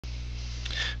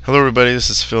Hello everybody,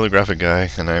 this is Phil the Graphic Guy,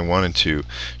 and I wanted to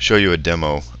show you a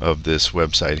demo of this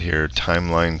website here,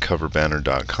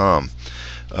 timelinecoverbanner.com.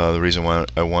 The reason why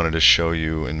I wanted to show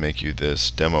you and make you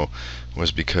this demo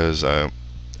was because I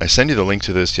sent you the link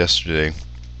to this yesterday.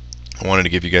 I wanted to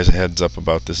give you guys a heads up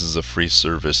about this is a free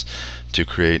service to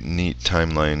create neat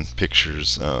timeline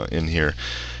pictures in here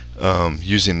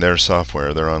using their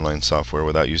software, their online software,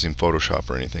 without using Photoshop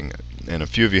or anything. And a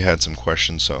few of you had some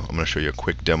questions, so I'm going to show you a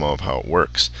quick demo of how it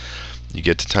works. You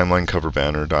get to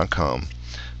timelinecoverbanner.com.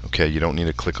 Okay, you don't need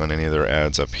to click on any of their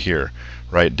ads up here.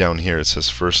 Right down here it says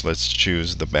first let's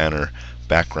choose the banner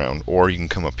background, or you can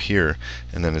come up here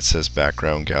and then it says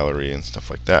background, gallery, and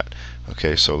stuff like that.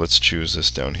 Okay, so let's choose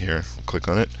this down here. Click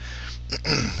on it.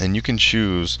 And you can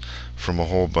choose from a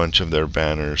whole bunch of their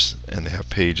banners, and they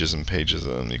have pages and pages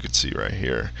of them. You can see right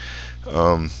here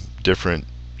different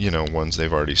ones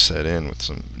they've already set in with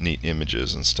some neat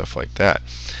images and stuff like that.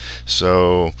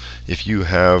 So if you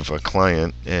have a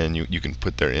client and you can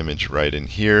put their image right in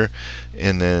here,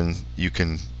 and then you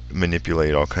can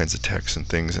manipulate all kinds of text and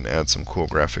things and add some cool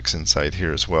graphics inside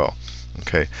here as well.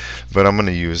 Okay, but I'm going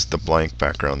to use the blank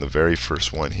background, the very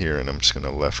first one here, and I'm just going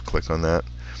to left click on that,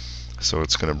 so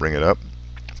it's going to bring it up.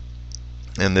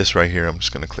 And this right here, I'm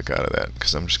just going to click out of that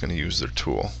because I'm just going to use their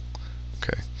tool.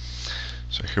 Okay,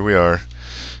 so here we are,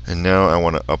 and now I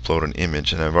want to upload an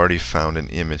image, and I've already found an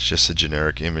image, just a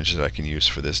generic image that I can use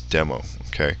for this demo.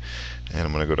 Okay, and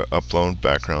I'm going to go to upload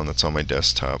background. That's on my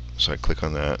desktop, so I click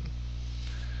on that,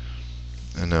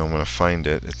 and now I'm going to find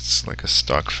it. It's like a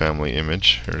stock family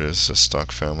image. Here it is, a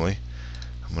stock family.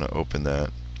 I'm going to open that.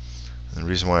 And the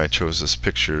reason why I chose this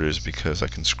picture is because I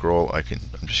can scroll. I'm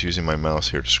just using my mouse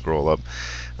here to scroll up.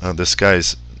 This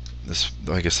guy's,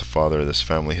 I guess the father of this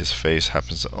family, his face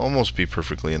happens to almost be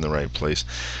perfectly in the right place.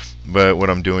 But what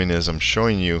I'm doing is I'm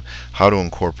showing you how to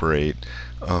incorporate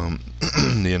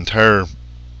the entire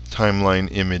timeline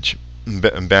image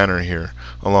banner here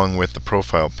along with the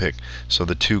profile pic, so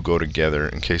the two go together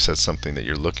in case that's something that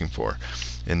you're looking for.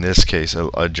 In this case,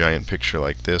 a giant picture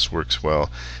like this works well,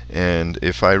 and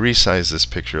if I resize this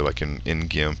picture like in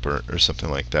GIMP or something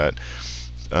like that,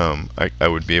 I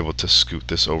would be able to scoot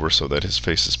this over so that his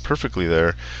face is perfectly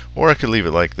there, or I could leave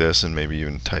it like this and maybe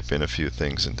even type in a few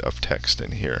things of text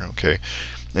in here. Okay,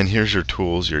 and here's your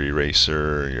tools, your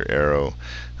eraser, your arrow,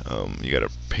 you got a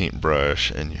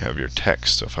paintbrush, and you have your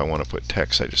text. So if I want to put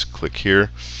text, I just click here,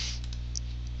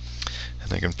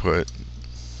 and I can put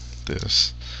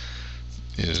this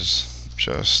is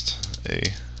just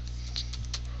a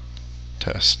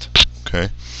test. Okay,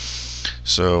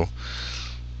 so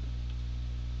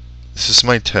this is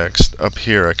my text. Up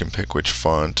here I can pick which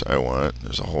font I want.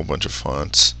 There's a whole bunch of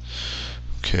fonts.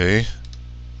 Okay,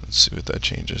 let's see what that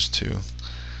changes to.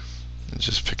 And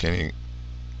just pick any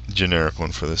generic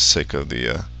one for the sake of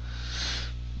the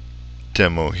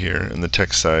demo here. And the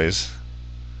text size,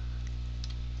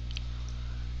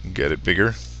 get it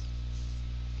bigger.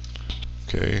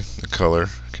 Okay, the color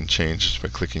I can change just by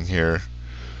clicking here.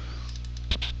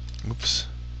 Oops.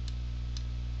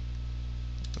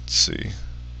 Let's see.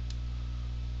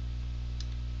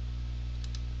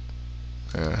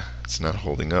 It's not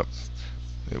holding up.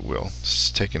 It will.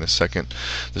 It's taking a second.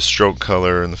 The stroke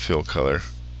color and the fill color.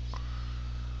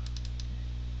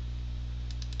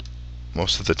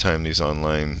 Most of the time these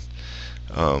online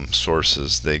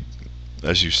sources,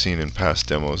 as you've seen in past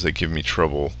demos, they give me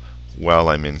trouble while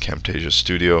I'm in Camtasia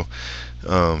Studio.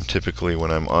 Typically when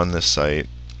I'm on this site,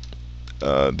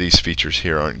 these features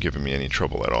here aren't giving me any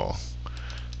trouble at all.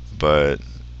 But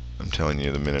I'm telling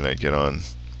you, the minute I get on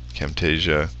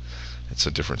Camtasia, it's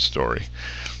a different story.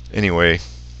 Anyway,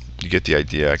 you get the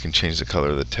idea. I can change the color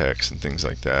of the text and things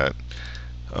like that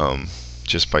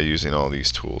just by using all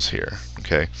these tools here.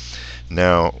 Okay,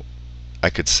 now I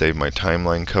could save my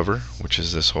timeline cover, which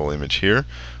is this whole image here,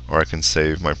 or I can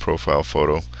save my profile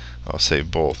photo. I'll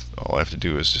save both. All I have to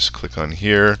do is just click on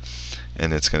here,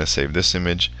 and it's going to save this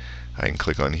image. I can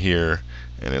click on here,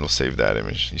 and it'll save that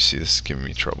image. You see, this is giving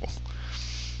me trouble.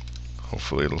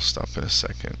 Hopefully it'll stop in a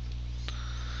second.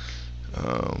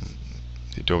 The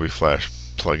Adobe Flash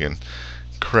plugin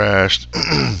crashed.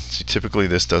 See, typically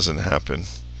this doesn't happen.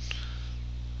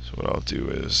 So what I'll do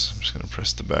is I'm just going to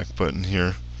press the back button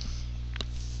here.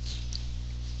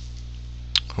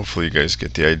 Hopefully you guys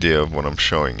get the idea of what I'm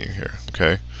showing you here.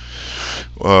 Okay.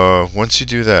 Once you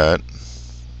do that,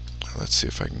 let's see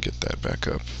if I can get that back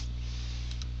up.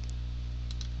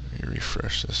 Let me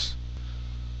refresh this.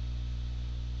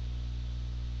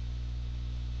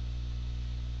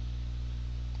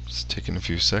 It's taking a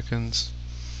few seconds.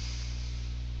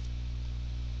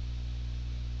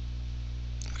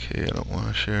 Okay, I don't want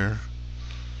to share.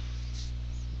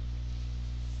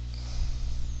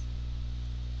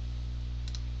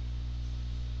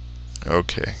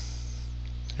 Okay,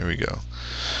 here we go.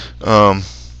 Um,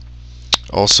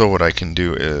 Also, what I can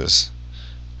do is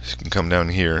you can come down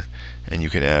here and you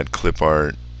can add clip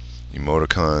art,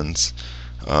 emoticons,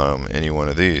 any one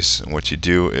of these. And what you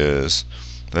do is,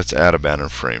 let's add a banner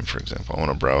frame, for example. I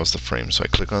want to browse the frame, so I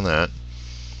click on that.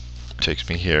 It takes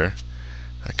me here.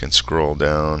 I can scroll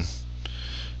down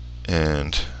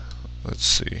and let's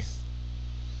see,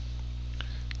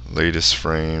 latest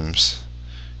frames.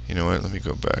 You know what? Let me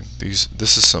go back.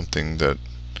 This is something that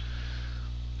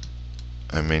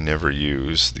I may never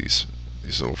use, these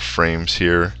little frames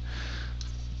here,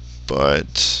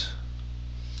 but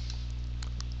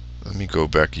let me go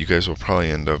back. You guys will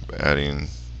probably end up adding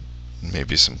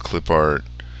maybe some clip art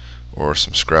or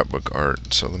some scrapbook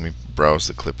art, so let me browse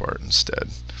the clip art instead.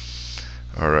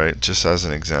 Alright, just as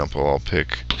an example, I'll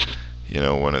pick,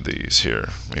 one of these here.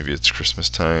 Maybe it's Christmas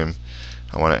time.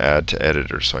 I want to add to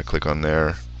editor, so I click on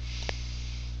there.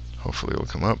 Hopefully it'll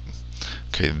come up.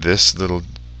 Okay, this little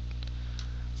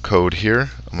code here,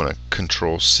 I'm going to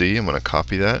Control C. I'm going to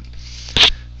copy that.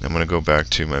 I'm going to go back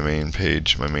to my main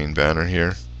page, my main banner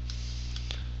here,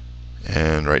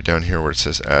 and right down here where it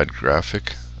says Add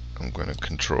Graphic, I'm going to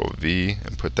Control V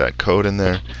and put that code in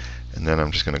there, and then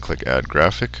I'm just going to click Add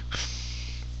Graphic,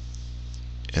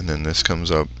 and then this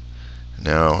comes up.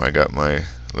 Now I got my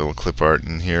little clip art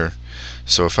in here.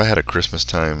 So if I had a Christmas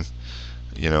time,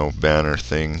 banner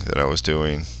thing that I was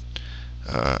doing,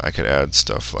 I could add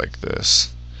stuff like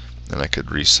this, and I could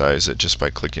resize it just by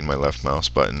clicking my left mouse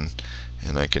button,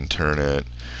 and I can turn it,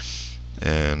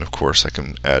 and of course I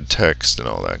can add text and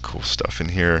all that cool stuff in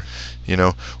here,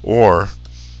 or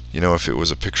if it was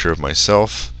a picture of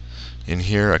myself in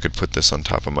here, I could put this on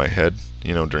top of my head,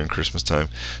 during Christmas time,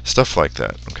 stuff like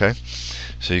that. Okay,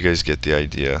 so you guys get the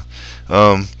idea.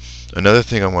 Another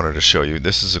thing I wanted to show you,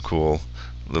 this is a cool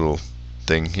little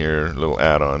thing here, little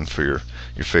add-on for your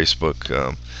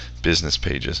Facebook business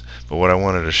pages. But what I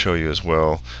wanted to show you as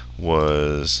well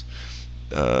was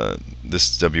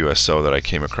this WSO that I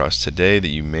came across today that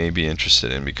you may be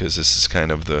interested in, because this is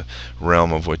kind of the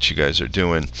realm of what you guys are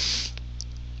doing.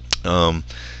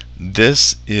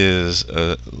 This is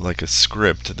like a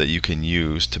script that you can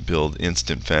use to build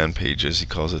instant fan pages. He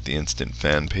calls it the Instant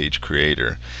Fan Page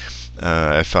Creator.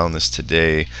 I found this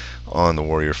today on the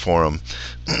Warrior Forum,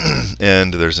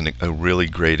 and there's a really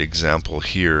great example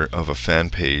here of a fan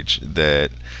page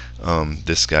that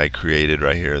this guy created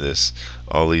right here. This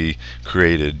Ollie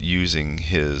created using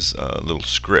his little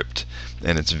script,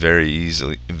 and it's very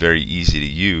easy to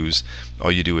use.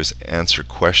 All you do is answer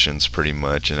questions pretty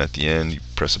much, and at the end you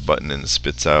press a button and it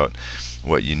spits out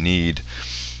what you need.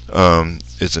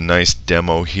 It's a nice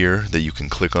demo here that you can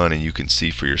click on and you can see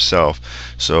for yourself.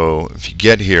 So if you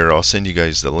get here, I'll send you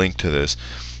guys the link to this.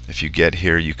 If you get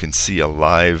here, you can see a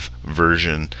live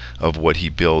version of what he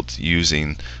built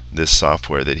using this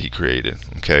software that he created.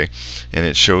 Okay, and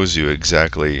it shows you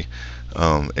exactly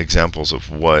examples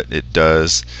of what it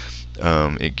does.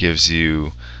 It gives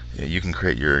you, you can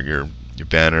create your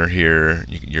banner here,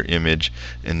 your image,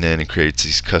 and then it creates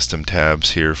these custom tabs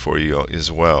here for you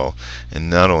as well. And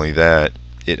not only that,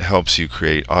 it helps you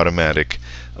create automatic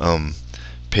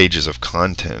pages of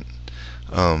content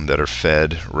that are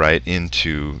fed right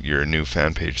into your new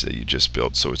fan page that you just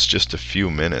built. So it's just a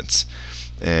few minutes,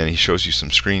 and he shows you some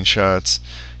screenshots,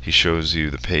 he shows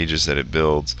you the pages that it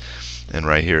builds, and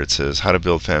right here it says how to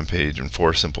build fan page in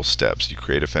 4 simple steps. You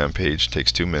create a fan page,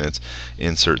 takes 2 minutes.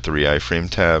 Insert 3 iframe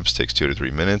tabs, takes 2 to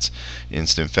 3 minutes.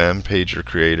 Instant fan page or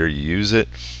creator, you use it.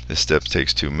 This step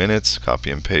takes 2 minutes. Copy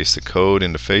and paste the code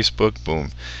into Facebook,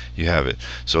 boom, you have it.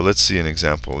 So let's see an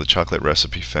example, the chocolate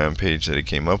recipe fan page that it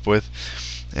came up with.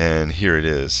 And here it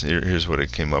is. Here's what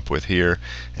it came up with here.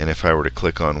 And if I were to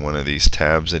click on one of these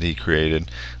tabs that he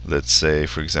created, let's say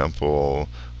for example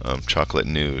chocolate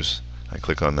news, I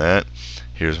click on that.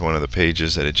 Here's one of the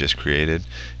pages that it just created.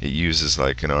 It uses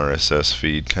like an RSS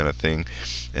feed kind of thing,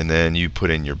 and then you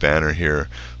put in your banner here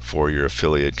for your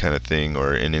affiliate kind of thing,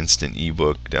 or an instant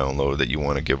ebook download that you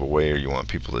want to give away or you want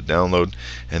people to download,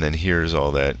 and then here's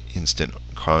all that instant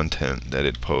content that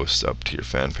it posts up to your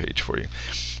fan page for you.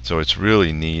 So it's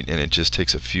really neat, and it just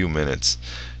takes a few minutes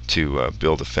to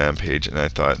build a fan page, and I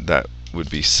thought that would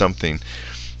be something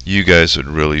you guys would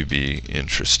really be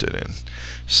interested in.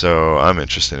 So I'm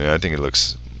interested in it. I think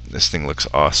this thing looks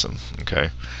awesome. Okay,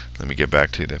 let me get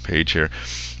back to the page here.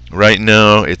 Right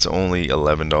now it's only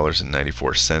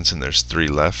 $11.94, and there's 3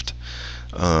 left.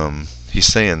 He's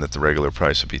saying that the regular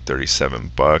price would be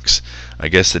 $37. I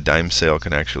guess the dime sale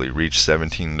can actually reach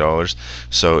 $17,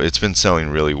 so it's been selling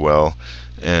really well.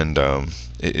 and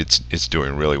it's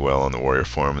doing really well on the Warrior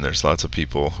Forum, and there's lots of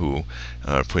people who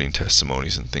are putting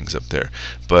testimonies and things up there.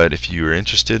 But if you're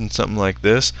interested in something like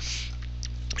this,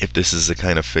 if this is the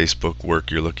kind of Facebook work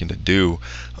you're looking to do,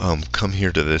 come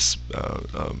here to this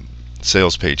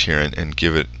sales page here and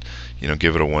give it,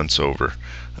 give it a once over.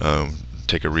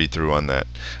 Take a read through on that.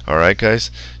 All right,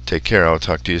 guys, take care. I'll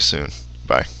talk to you soon.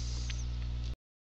 Bye.